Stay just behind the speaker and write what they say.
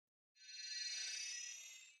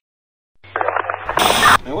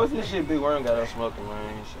Man, what's this shit Big Worm got us smoking,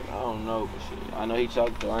 man? Shit, I don't know, but shit. I know he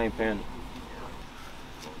chocolate, though. I ain't paying him.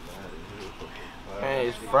 Man,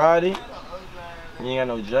 it's Friday. You ain't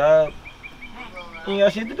got no job. You ain't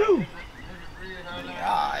got shit to do.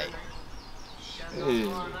 Alright.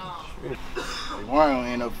 Yeah. Big Worm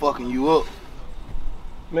end up fucking you up.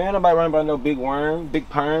 Man, nobody running about no Big Worm, Big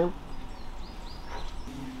Perm.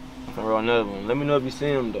 I'm gonna roll another one. Let me know if you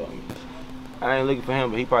see him, though. I ain't looking for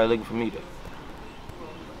him, but he probably looking for me, though.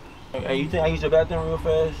 Hey, you think I use your bathroom real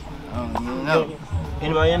fast? I don't even know.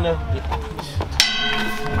 Anybody in there?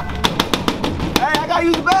 Hey, I gotta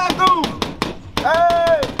use the bathroom!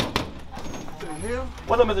 Hey! What the hell?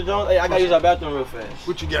 What's up, Mr. Jones? Hey, I gotta use our bathroom real fast.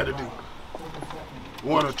 What you gotta do?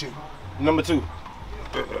 One or two? Number 2.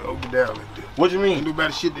 Get down like that. What you mean? Ain't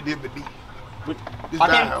nobody shit that did but deep. This I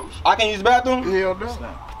thy can't, house. I can't use the bathroom? Hell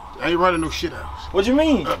no. I ain't running no shit house. What you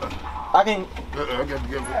mean? I can. I got to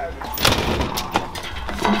go.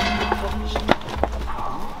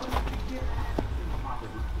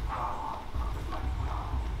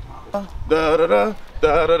 Da da da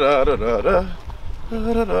da da da da da da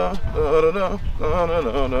da da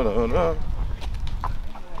da da da.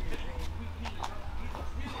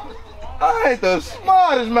 I ain't the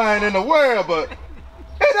smartest man in the world, but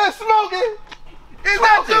is that smoking? Is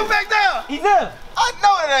that you back there? He's there. I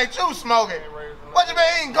know it ain't you smoking. What you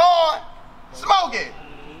mean, going smoking?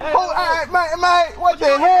 Man, what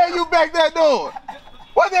the hell you back there doing?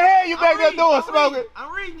 What the hell you back there doing, smoking?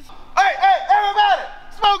 I'm reading. Hey, everybody!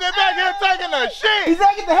 Smoking back here taking a shit! He's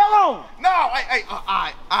there, get the hell on. No,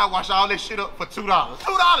 alright, I'll wash all this shit up for $2.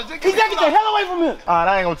 $2, just He's there, get the hell away from him. Alright,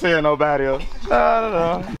 I ain't gonna tell nobody else.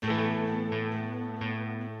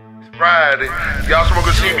 Friday, y'all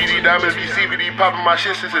smoking CBD, diamonds be CBD, popping my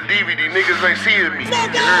shit since a DVD. Niggas ain't seeing me. You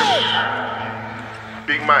heard me?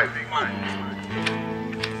 Big Mike.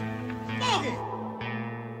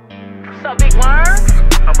 What's up, Big Worm?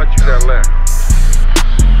 How much you got left?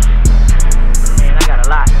 Man, I got a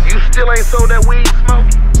lot. You still ain't sold that weed smoke?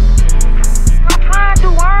 I'm trying to,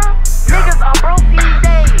 Worm. Niggas are broke these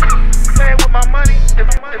days. Playing with my money,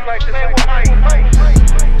 it's like playing with my money.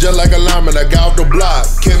 Just like a lineman, I got off the block.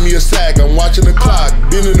 Kept me a sack, I'm watching the clock.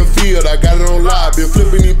 Been in the field, I got it on live. Been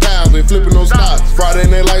flipping these pounds, been flipping those stocks. Friday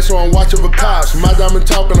night lights, so I'm watching for cops. My diamond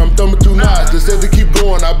talking, I'm thumbing through knots. They said to keep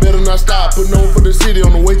going, I better not stop. Putting on for the city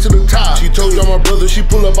on the way to the top. She told y'all my brother, she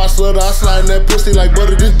pull up, I slutter. I slide in that pussy like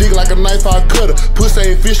butter. This dick like a knife, I cut her. Pussy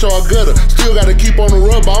ain't fish or a gutter. Still gotta keep on the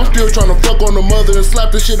rubber. I'm still trying to fuck on the mother and slap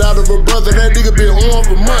the shit out of her brother. That nigga been on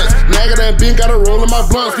for months. Nagger that bin, gotta roll in my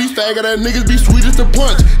blunts. These faggot that niggas be sweet as the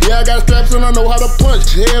punch. Yeah, I got straps and I know how to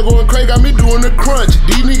punch. Hair going crazy, got me doing the crunch.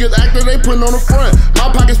 These niggas acting, they putting on the front. My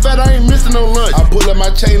pocket's fat, I ain't missing no lunch. I pull up my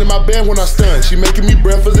chain in my band when I stun. She making me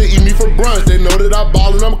breakfast and eat me for brunch. They know that I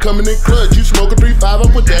ballin', I'm coming in clutch. You smoke a 3-5, I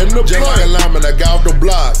put that in the blunt. Just like a lineman, I got off the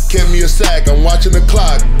block. Kept me a sack, I'm watching the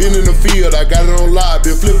clock. Been in the field, I got it on live.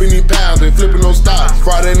 Been flipping these pounds, been flipping those stocks.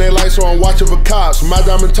 Friday night lights, so I'm watching for cops. My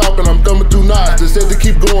diamond talking, I'm thumbing through knots. They said to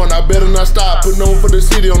keep going, I better not stop. Putting on for the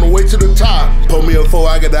city on the way to the top. Pull me up before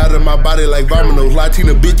I get out of my body like Vominos.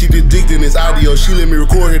 Latina bitch, you addicted in this audio. She let me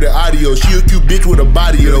record her the audio. She a cute bitch with a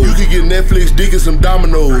body, yo. You can get Netflix, dick and some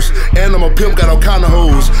dominoes. And I'm a pimp, got all kind of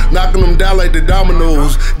hoes. Knocking them down like the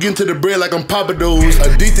dominoes. Getting to the bread like I'm Papa Do's.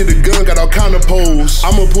 Addicted to gun, got all kind of pose.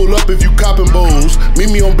 I'ma pull up if you copping bowls.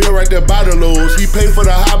 Meet me on bill right there by the lows. He paid for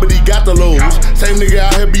the high, but he got the lows. Same nigga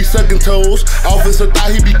out here be sucking toes. Officer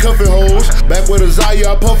thought he be cuffing hoes. Back with a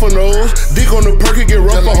Zaya, I puffin' nose. Dick on the perk, it get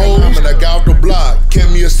rough for hoes. And I got off the block.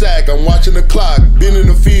 Kept me a sack, I'm watching the clock. Been in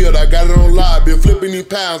the field, I got it on live. Been flipping these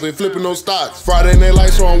pounds, been flipping those stocks. Friday night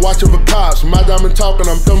lights, so I'm watching for cops. My diamond talking,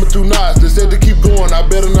 I'm thumbing through knots. They said to keep going, I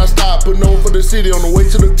better not stop. Putting on for the city on the way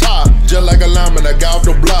to the top. Just like a lineman, I got off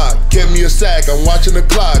the block. Kept me a sack, I'm watching the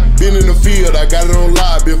clock. Been in the field, I got it on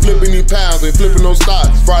live. Been flipping these pounds, been flipping those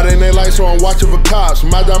stocks. Friday night lights, so I'm watching for cops.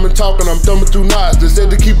 My diamond talking, I'm thumbing through knots. They said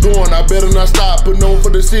to keep going, I better not stop. Putting on for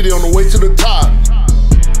the city on the way to the top.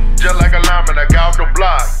 Just like a lineman, I got off the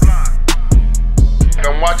block.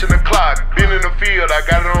 I'm watching the clock. Been in the field, I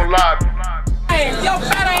got it on live. Hey, your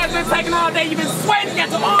fat ass been taking all day. You been sweating, got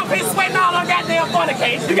your armpits sweating all on goddamn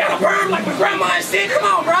fornication. You got a worm like my grandma and shit. Come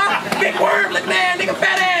on, bro. Big worm looking ass nigga,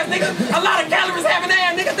 fat ass nigga. A lot of calories having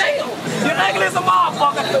ass nigga. Damn. You're ugly as a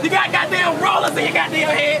motherfucker. You got goddamn rollers in your goddamn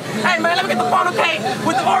head. Hey man, let me get the funnel cake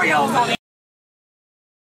with the Oreos on it.